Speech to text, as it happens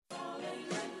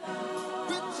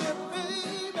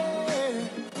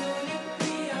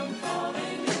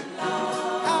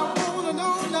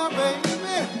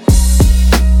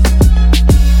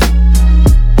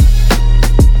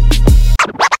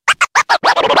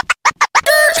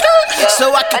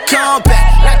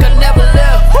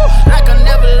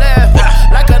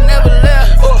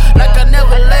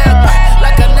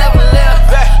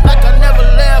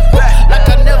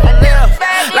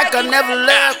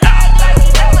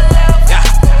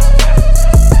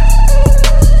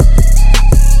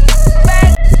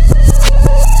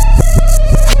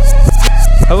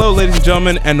and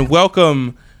gentlemen, and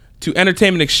welcome to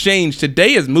Entertainment Exchange.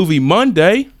 Today is Movie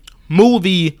Monday.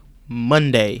 Movie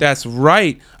Monday. That's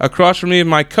right. Across from me is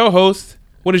my co-host.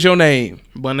 What is your name?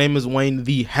 My name is Wayne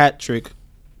the Hat Trick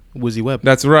Wizzy Webb.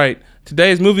 That's right.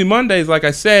 Today is Movie Mondays, like I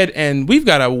said, and we've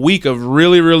got a week of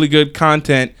really, really good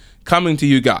content coming to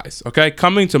you guys, okay?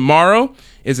 Coming tomorrow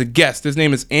is a guest. His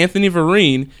name is Anthony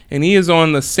Vereen, and he is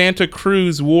on the Santa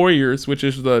Cruz Warriors, which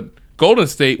is the Golden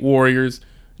State Warriors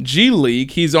G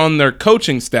League. He's on their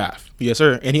coaching staff. Yes,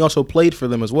 sir. And he also played for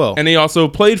them as well. And he also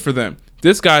played for them.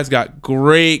 This guy's got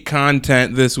great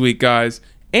content this week, guys.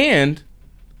 And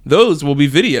those will be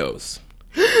videos.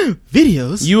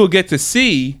 Videos? You will get to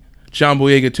see John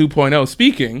Boyega 2.0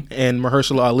 speaking. And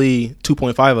Mahershala Ali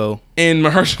 2.50. And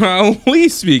Mahershala Ali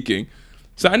speaking.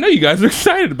 So I know you guys are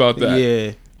excited about that.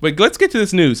 Yeah. But let's get to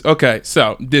this news. Okay,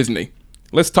 so Disney.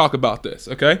 Let's talk about this,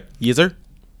 okay? Yes, sir.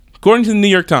 According to the New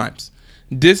York Times,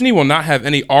 Disney will not have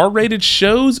any R-rated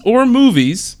shows or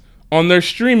movies on their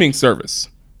streaming service.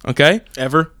 Okay?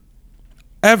 Ever?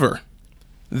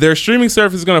 Their streaming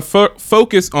service is going to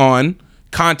focus on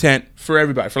content for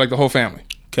everybody, for like the whole family.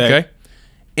 Okay?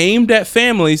 Aimed at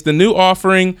families, the new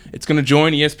offering, it's going to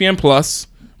join ESPN Plus.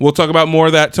 We'll talk about more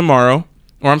of that tomorrow.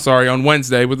 Or I'm sorry, on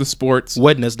Wednesday with the sports.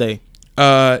 Wednesday.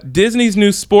 Disney's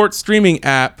new sports streaming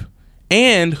app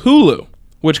and Hulu,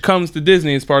 which comes to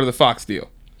Disney as part of the Fox deal.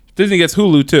 Disney gets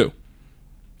Hulu too.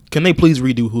 Can they please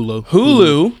redo Hulu?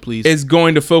 Hulu please. is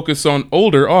going to focus on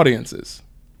older audiences.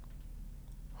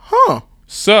 Huh.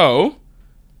 So,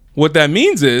 what that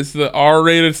means is the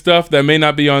R-rated stuff that may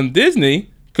not be on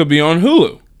Disney could be on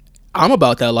Hulu. I'm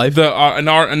about that life.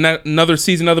 Another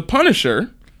season of The Punisher,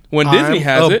 when Disney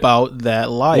has it, about that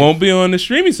life. won't be on the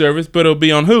streaming service, but it'll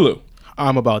be on Hulu.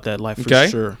 I'm about that life for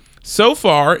sure. So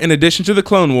far, in addition to the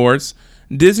Clone Wars,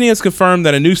 Disney has confirmed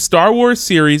that a new Star Wars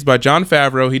series by Jon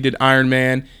Favreau, he did Iron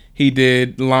Man, he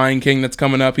did Lion King that's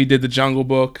coming up, he did The Jungle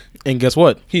Book. And guess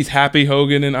what? He's Happy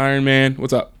Hogan in Iron Man.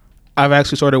 What's up? I've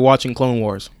actually started watching Clone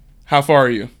Wars. How far are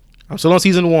you? I'm still on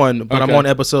season 1, but Okay. I'm on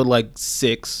episode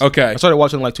 6. Okay. I started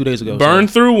watching 2 days ago. Burn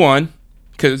through 1,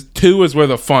 because 2 is where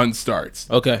the fun starts.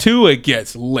 Okay. 2, it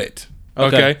gets lit.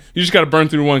 Okay? You just got to burn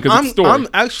through 1 because it's story. I'm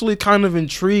actually kind of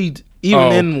intrigued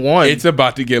even in 1. It's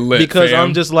about to get lit, because fam.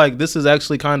 I'm just like, this is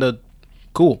actually kind of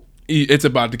cool. It's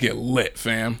about to get lit,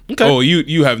 fam. Okay. Oh,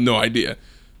 you have no idea.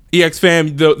 EX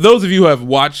fam, those of you who have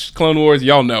watched Clone Wars,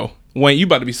 y'all know. Wayne, you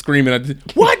about to be screaming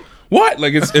at what?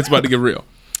 Like it's about to get real.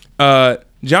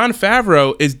 Jon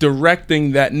Favreau is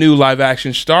directing that new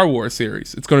live-action Star Wars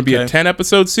series. It's going to be a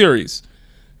 10-episode series.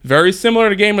 Very similar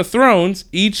to Game of Thrones.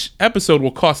 Each episode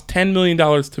will cost $10 million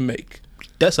to make.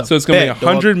 So it's going to be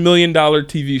 $100 million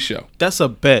TV show. That's a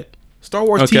bet. Star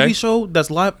Wars TV show that's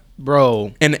live,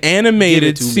 bro. An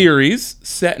animated series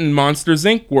set in Monsters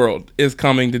Inc. world is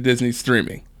coming to Disney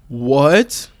streaming.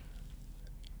 What?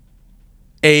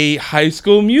 A High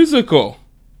School Musical,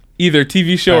 either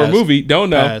TV show or movie,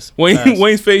 don't know.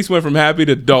 Wayne's face went from happy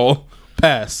to dull.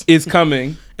 Pass. Is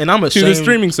coming. And I'm ashamed to the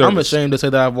streaming service. I'm ashamed to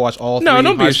say that I've watched all 3. No,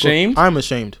 don't be ashamed. I'm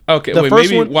ashamed. Okay,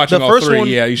 watching all 3,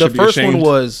 yeah, you should be ashamed. The first one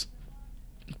was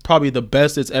probably the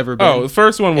best it's ever been. Oh, the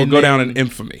first one will go down in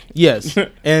infamy. Yes.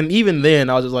 And even then,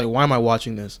 I was just like, why am I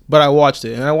watching this? But I watched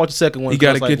it, and I watched the second one. You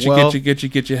got to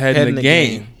get your head in the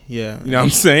game. Yeah. You know what I'm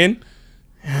saying?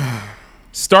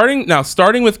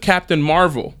 Starting with Captain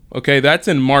Marvel, okay, that's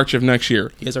in March of next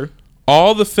year. Yes, sir.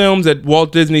 All the films that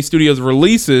Walt Disney Studios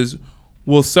releases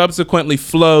will subsequently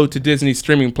flow to Disney's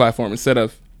streaming platform instead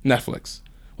of Netflix,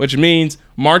 which means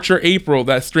March or April,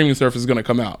 that streaming service is going to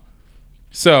come out.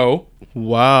 So,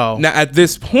 wow. Now, at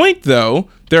this point, though,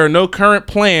 there are no current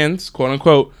plans, quote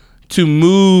unquote, to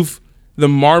move the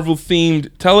Marvel-themed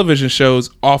television shows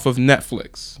off of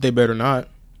Netflix. They better not.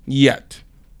 Yet.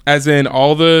 As in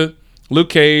all the Luke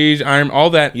Cage, Iron,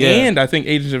 all that, yeah. And I think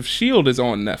Agents of S.H.I.E.L.D. is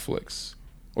on Netflix.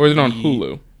 Or is it on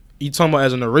Hulu? You talking about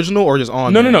as an original or just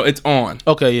on No, it's on.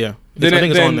 Okay, yeah. I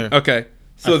think it's on there. Okay.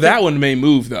 So that one may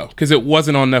move, though, because it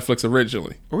wasn't on Netflix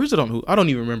originally. Or is it on Hulu? I don't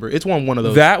even remember. It's one of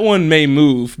those. That one may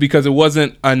move because it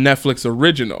wasn't a Netflix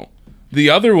original. The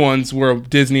other ones were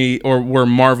Disney or were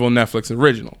Marvel Netflix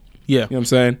original. Yeah. You know what I'm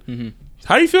saying? Mm-hmm.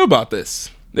 How do you feel about this?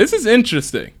 This is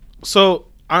interesting. So,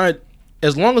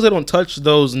 as long as they don't touch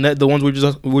those the ones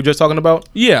we're just talking about.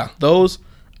 Yeah. Those,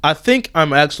 I think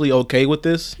I'm actually okay with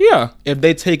this. Yeah. If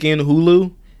they take in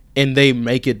Hulu and they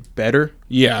make it better.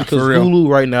 Yeah, because for real. Hulu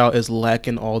right now is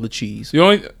lacking all the cheese. I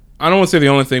don't want to say the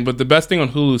only thing, but the best thing on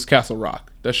Hulu is Castle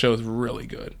Rock. That show is really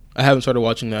good. I haven't started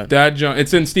watching that.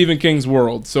 It's in Stephen King's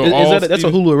world. So that's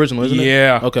a Hulu original, isn't it?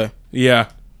 Yeah. Okay. Yeah.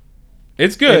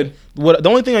 It's good. The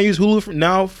only thing I use Hulu for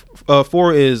now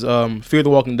is Fear the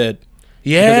Walking Dead.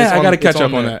 Yeah, I got to catch it's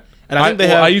up on there. that. And I think they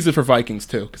have, I use it for Vikings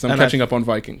too because I'm And catching up on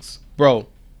Vikings. bro.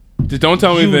 Just don't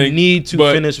tell me You anything. need to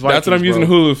but finish That's what I'm Vikings, using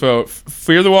bro. Hulu for.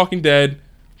 Fear the Walking Dead,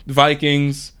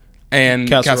 Vikings, and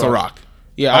Castle Rock.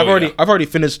 Yeah, Oh, I've already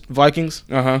finished Vikings.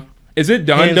 Is it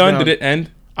done? Hands Done? down. Did it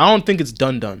end? I don't think it's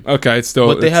done. Okay, it's still.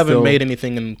 But they it's haven't still- made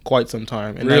anything in quite some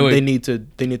time, and Really? they need to.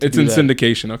 It's do in that.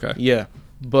 syndication. Okay. Yeah,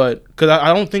 but because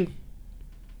I don't think.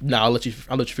 Nah, I'll let you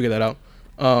figure that out.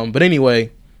 But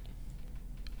anyway,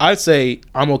 I'd say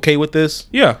I'm okay with this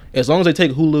Yeah. as long as they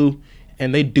take Hulu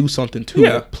and they do something to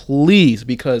Yeah. it, please.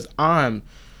 Because I'm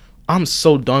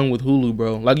so done with Hulu,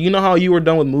 bro. Like, you know how you were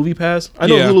done with Movie Pass? I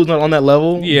know Yeah. Hulu's not on that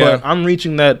level, Yeah. but I'm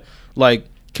reaching that. Like,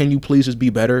 can you please just be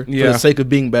better for Yeah. the sake of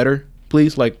being better?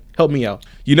 Please, like, help me out.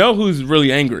 You know who's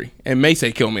really angry and may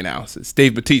say kill me now? It's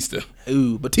Dave Bautista.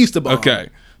 Ooh, Batista bomb. Okay.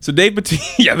 So Dave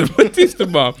Bautista, yeah, the Bautista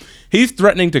bomb. He's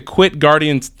threatening to quit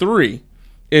Guardians 3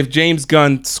 if James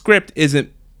Gunn's script isn't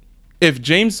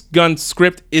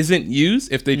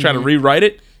used, if they try to rewrite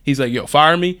it. He's like, yo,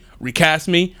 fire me, recast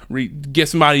me, get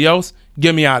somebody else,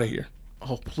 get me out of here.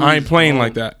 Oh, please, I ain't playing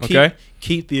like that, okay?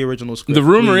 Keep the original script. The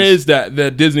rumor please. is that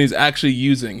Disney's actually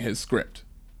using his script.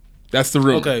 That's the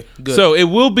rumor. Okay, good. So it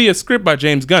will be a script by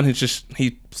James Gunn.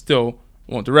 He still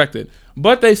won't direct it,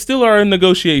 but they still are in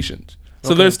negotiations.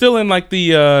 So they're still in like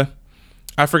the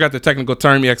I forgot the technical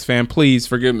term. EX fan, please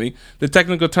forgive me. The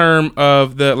technical term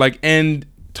of the like end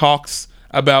talks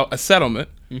about a settlement.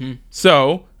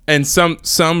 So and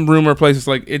some rumor places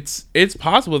like it's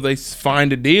possible they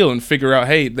find a deal and figure out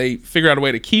they figure out a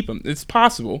way to keep him. It's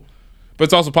possible, but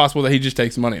it's also possible that he just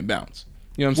takes money and bounce.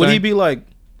 You know what I'm saying? Would he be like,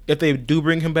 if they do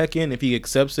bring him back in, if he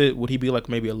accepts it, would he be like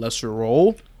maybe a lesser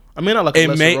role? I mean, not like a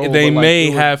lesser role. They but like may it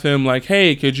would- have him like,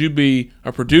 hey, could you be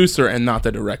a producer and not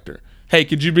the director? Hey,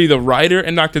 could you be the writer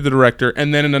and not the director?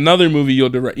 And then in another movie you'll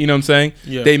direct. You know what I'm saying?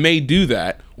 Yeah. They may do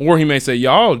that, or he may say,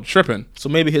 y'all tripping. So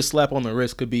maybe his slap on the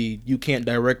wrist could be, you can't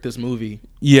direct this movie,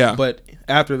 Yeah. but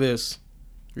after this,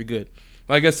 you're good.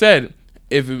 Like I said,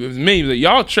 if it was me, like,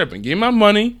 y'all tripping. Give me my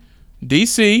money.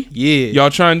 DC. Yeah. Y'all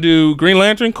trying to do Green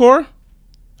Lantern Corps?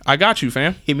 I got you,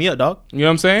 fam. Hit me up, dog. You know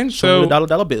what I'm saying? Show me the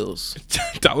dollar bills.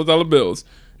 dollar bills.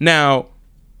 Now,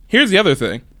 here's the other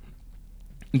thing.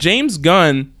 James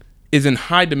Gunn is in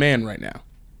high demand right now.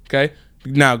 Okay?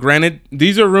 Now, granted,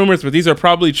 these are rumors, but these are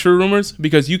probably true rumors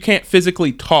because you can't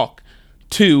physically talk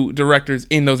to directors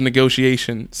in those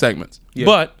negotiation segments. Yeah.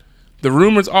 But the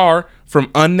rumors are from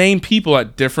unnamed people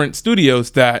at different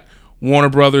studios that Warner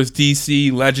Brothers,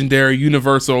 DC, Legendary,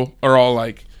 Universal are all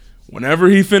like, whenever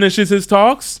he finishes his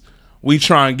talks, we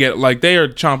try and get, like, they are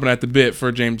chomping at the bit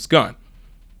for James Gunn.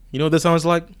 You know what this sounds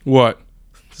like? What?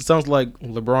 It sounds like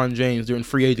LeBron James during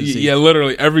free agency. Yeah,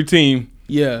 literally every team.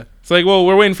 Yeah. It's like, well,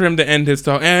 we're waiting for him to end his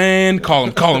talk and call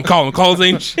him, call his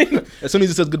agent. As soon as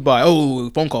he says goodbye, oh,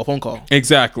 phone call.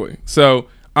 Exactly. So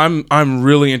I'm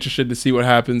really interested to see what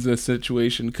happens in this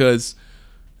situation because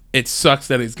it sucks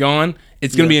that he's gone.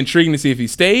 It's going to be intriguing to see if he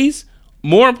stays.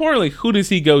 More importantly, who does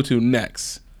he go to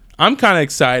next? I'm kind of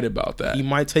excited about that. He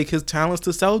might take his talents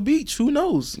to South Beach. Who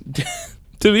knows?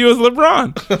 To be with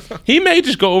LeBron. He may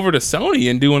just go over to Sony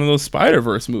and do one of those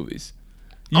Spider-Verse movies.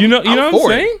 You know what I'm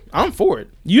saying? I'm for it.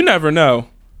 You never know.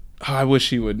 Oh, I wish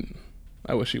he would.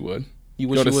 You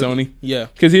wish go to he would? Sony? Yeah.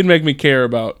 Because he'd make me care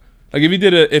about, like, if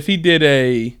he did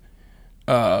a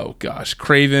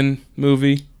Craven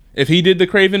movie. If he did the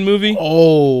Craven movie,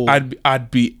 Oh.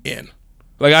 I'd be in.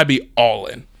 Like, I'd be all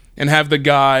in. And have the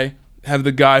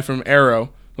guy from Arrow,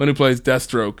 when he plays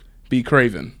Deathstroke, be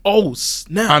Craven. Oh,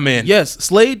 snap. I'm in. Yes.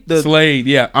 Slade. Slade,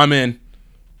 yeah, I'm in.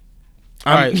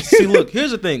 All right. See, look,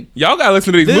 here's the thing. Y'all gotta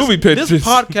listen to these movie pitches. This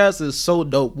podcast is so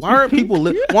dope. Why aren't people?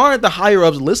 Why aren't the higher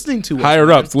ups listening to us?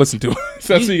 Higher ups, listen to it. That's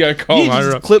what you gotta call You them, higher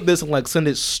just ups. clip this and like send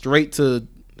it straight to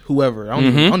whoever. I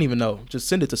don't even know. Just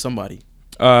send it to somebody.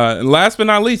 And last but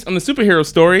not least, on the superhero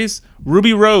stories,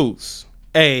 Ruby Rose.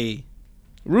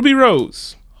 Ruby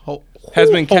Rose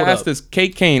has been cast as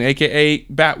Kate Kane, aka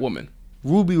Batwoman.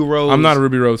 Ruby Rose. I'm not a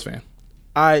Ruby Rose fan.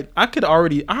 I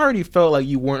already felt like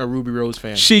you weren't a Ruby Rose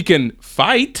fan. She can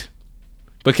fight,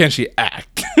 but can she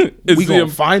act? We gonna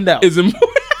find out.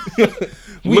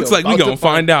 Looks like we gonna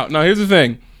find out. Now here's the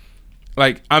thing.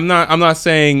 Like, I'm not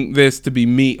saying this to be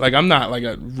me. Like, I'm not like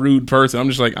a rude person. I'm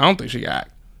just like, I don't think she can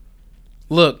act.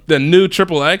 Look, The new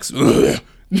Triple X. I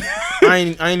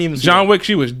ain't even seen John it. Wick,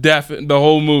 she was deaf the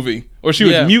whole movie, or she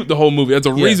was Yeah. mute the whole movie. That's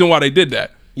a reason why they did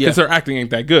that. Yeah. Because her acting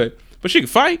ain't that good, but she can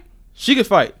fight. She could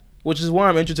fight, which is why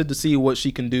I'm interested to see what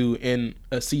she can do in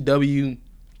a CW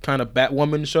kind of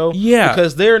Batwoman show. Yeah.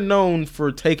 Because they're known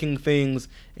for taking things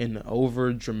and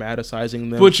over dramatizing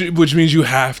them. Which means you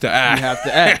have to act. You have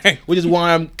to act. Which is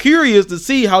why I'm curious to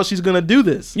see how she's gonna do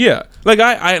this. Yeah. Like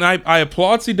I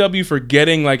applaud CW for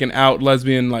getting like an out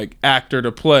lesbian like actor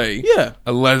to play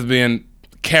a lesbian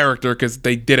character because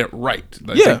they did it right.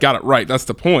 Like, they got it right. That's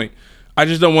the point. I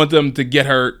just don't want them to get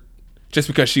her just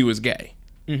because she was gay.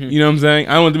 Mm-hmm. You know what I'm saying?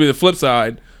 I want it to be the flip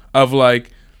side of like,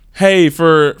 hey,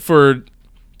 for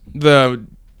the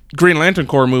Green Lantern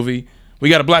Corps movie, we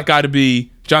got a black guy to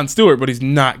be Jon Stewart, but he's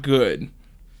not good.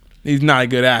 He's not a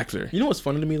good actor. You know what's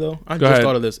funny to me though? I Go just ahead.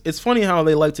 thought of this. It's funny how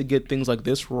they like to get things like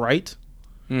this right,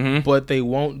 but they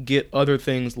won't get other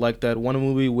things like that one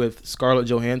movie with Scarlett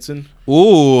Johansson.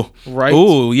 Ooh, right?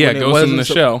 Ooh, yeah, When it Ghost in the wasn't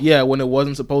Shell. Yeah, when it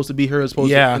wasn't supposed to be her, it was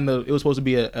supposed Yeah. to. It was supposed to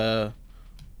be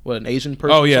an Asian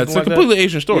person. Oh yeah, or it's a something like completely that.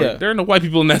 Asian story. Yeah. There are no white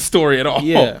people in that story at all.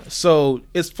 Yeah, so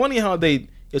it's funny how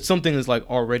if something is like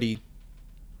already.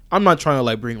 I'm not trying to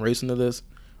like bring race into this,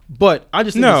 but I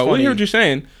just think it's No, we funny. hear what you're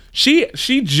saying. She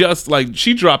just like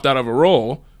she dropped out of a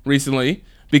role recently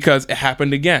because it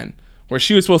happened again, where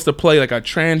she was supposed to play like a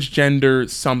transgender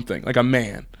something, like a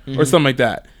man or something like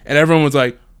that, and everyone was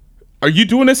like, "Are you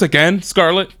doing this again,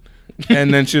 Scarlett?"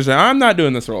 And then she was like, "I'm not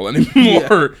doing this role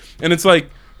anymore." And it's like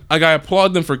I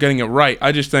applaud them for getting it right.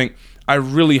 I just think I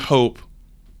really hope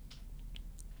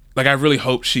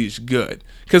she's good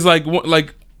because like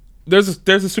there's a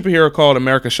superhero called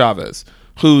America Chavez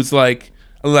who's like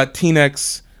a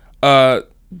Latinx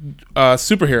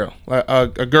superhero,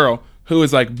 a girl who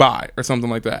is like bi or something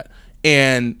like that.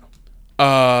 And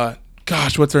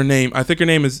gosh, what's her name? I think her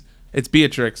name is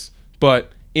Beatrix,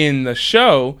 but in the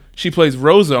show she plays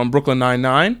Rosa on Brooklyn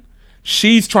Nine-Nine.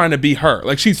 She's trying to be her,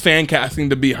 like she's fan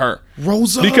casting to be her,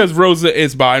 Rosa, because Rosa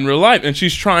is bi in real life, and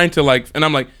she's trying to like, and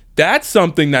I'm like, that's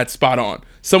something that's spot on.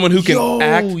 Someone who can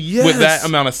act with that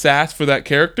amount of sass for that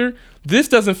character. This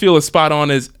doesn't feel as spot on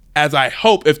as I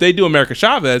hope. If they do America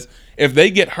Chavez, if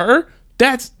they get her,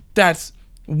 that's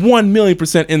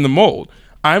 1,000,000% in the mold.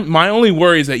 My only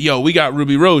worry is that we got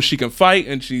Ruby Rose. She can fight,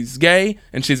 and she's gay,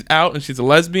 and she's out, and she's a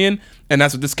lesbian, and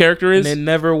that's what this character is. And they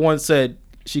never once said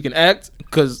she can act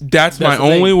because That's my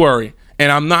only worry.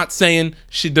 And I'm not saying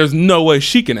there's no way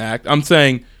she can act. I'm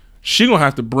saying she gonna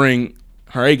have to bring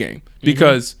her A game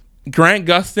because Grant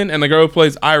Gustin and the girl who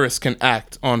plays Iris can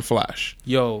act on Flash.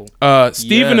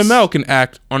 Stephen Amell can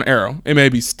act on Arrow. It may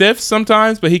be stiff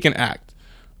sometimes, but he can act.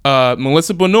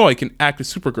 Melissa Benoist can act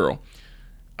as Supergirl.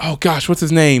 Oh gosh, what's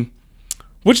his name?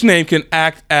 Which name can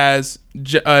act as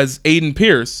Jefferson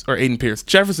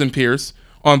Pierce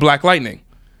on Black Lightning?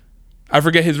 I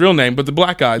forget his real name, but the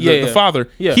black guy, the father,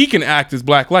 he can act as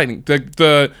Black Lightning.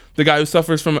 The guy who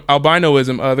suffers from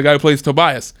albinoism, the guy who plays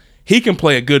Tobias, he can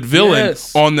play a good villain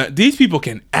on that. These people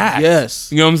can act.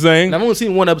 Yes. You know what I'm saying? I've only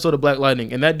seen one episode of Black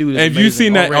Lightning, and that dude is And if you've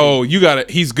seen that, already. you got it.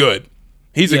 He's good.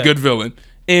 He's a good villain.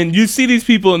 And you see these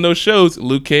people in those shows,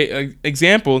 Luke Cage,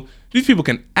 example, these people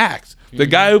can act. The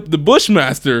guy, the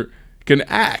Bushmaster, can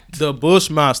act. The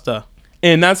Bushmaster.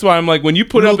 And that's why I'm like, when you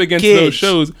put Luke up against Cage. those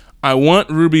shows, I want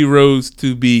Ruby Rose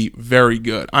to be very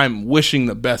good. I'm wishing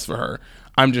the best for her.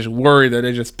 I'm just worried that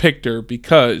they just picked her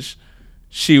because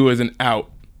she was an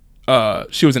out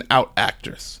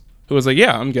actress who was like,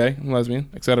 yeah, I'm gay, I'm lesbian,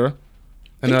 etc.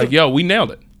 And they're like, yo, we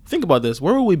nailed it. Think about this.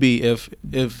 Where would we be if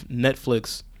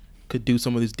Netflix could do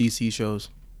some of these DC shows?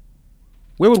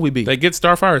 Where would we be? They get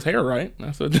Starfire's hair right.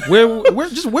 That's what where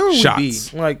would Shots.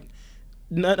 we be? Like,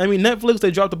 I mean, Netflix,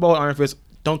 they dropped the ball at Iron Fist.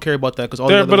 Don't care about that because all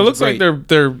but it looks like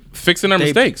they're fixing their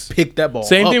mistakes. Picked that ball.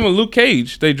 Same up. thing with Luke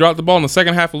Cage. They dropped the ball in the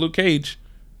second half of Luke Cage,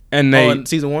 and they in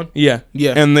season 1. yeah,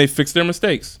 Yeah. and they fixed their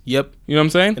mistakes. Yep. You know what I'm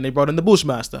saying? And they brought in the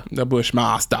Bushmaster. The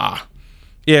Bushmaster.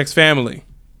 EX Family.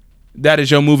 That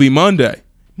is your Movie Monday.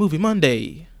 Movie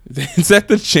Monday. Is that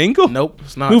the jingle? Nope,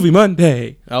 it's not. Movie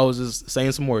Monday. I was just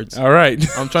saying some words. All right.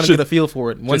 I'm trying to get a feel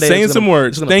for it. One Just day saying it's some gonna-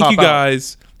 words. it's gonna Thank pop you out.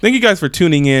 guys. Thank you guys for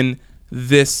tuning in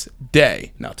this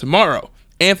day. Now tomorrow,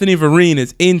 Anthony Vereen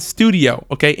is in studio,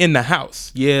 okay, in the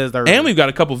house. Yes, And we've got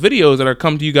a couple videos that are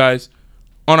coming to you guys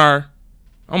on our,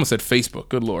 I almost said Facebook,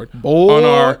 good Lord. Boy. On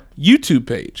our YouTube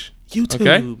page. YouTube.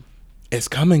 Okay? It's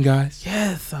coming, guys.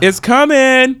 Yes. It's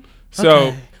coming. So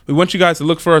Okay. we want you guys to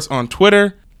look for us on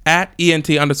Twitter at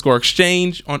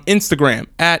ENT_exchange, on Instagram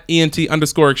at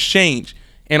ENT_exchange,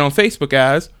 and on Facebook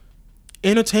as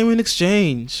Entertainment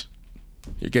Exchange.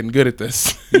 You're getting good at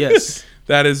this. Yes.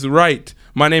 That is right.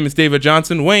 My name is David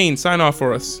Johnson. Wayne, sign off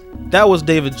for us. That was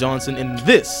David Johnson, and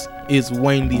this is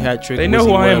Wayne the Hat Trick. They know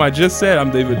who I am. I Webb. just said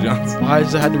I'm David Johnson. Why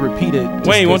does I have to repeat it? Just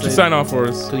Wayne, why don't 'cause you sign off for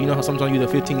us? So you know how sometimes you do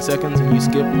 15 seconds and you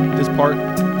skip this part?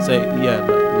 Say, yeah,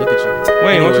 look at you.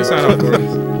 Wayne, why don't you Anyway. sign off for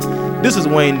us? This is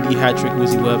Wayne, the Hat Trick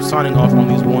Wizzy Web, signing off on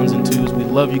these ones and twos. We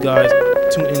love you guys.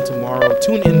 Tune in tomorrow.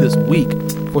 Tune in this week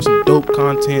for some dope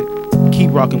content.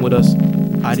 Keep rocking with us.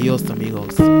 Adios,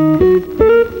 amigos.